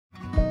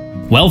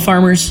Well,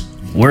 farmers,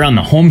 we're on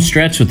the home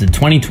stretch with the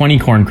 2020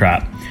 corn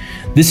crop.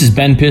 This is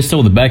Ben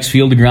Pisto, the Beck's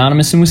Field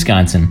Agronomist in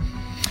Wisconsin.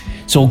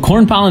 So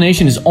corn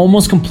pollination is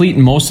almost complete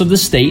in most of the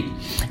state,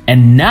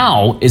 and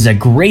now is a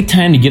great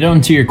time to get out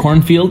into your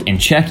cornfield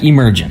and check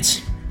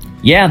emergence.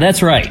 Yeah,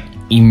 that's right,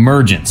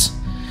 emergence.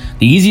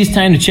 The easiest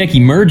time to check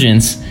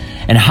emergence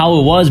and how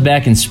it was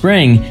back in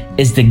spring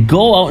is to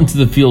go out into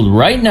the field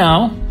right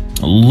now,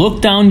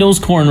 look down those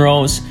corn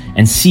rows,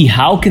 and see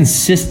how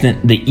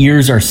consistent the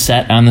ears are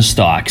set on the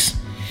stalks.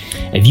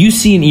 If you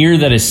see an ear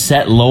that is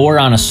set lower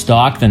on a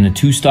stalk than the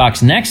two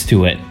stalks next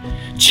to it,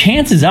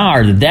 chances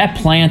are that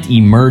plant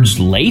emerged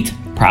late,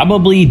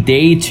 probably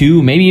day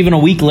 2, maybe even a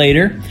week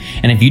later.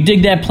 And if you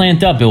dig that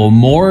plant up, it will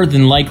more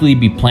than likely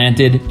be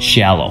planted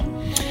shallow.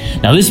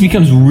 Now this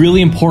becomes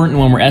really important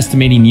when we're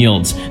estimating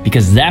yields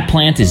because that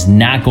plant is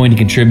not going to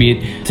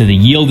contribute to the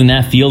yield in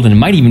that field and it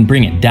might even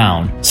bring it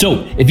down.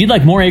 So if you'd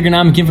like more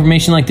agronomic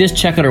information like this,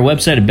 check out our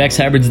website at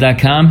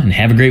beckshybrids.com and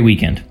have a great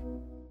weekend.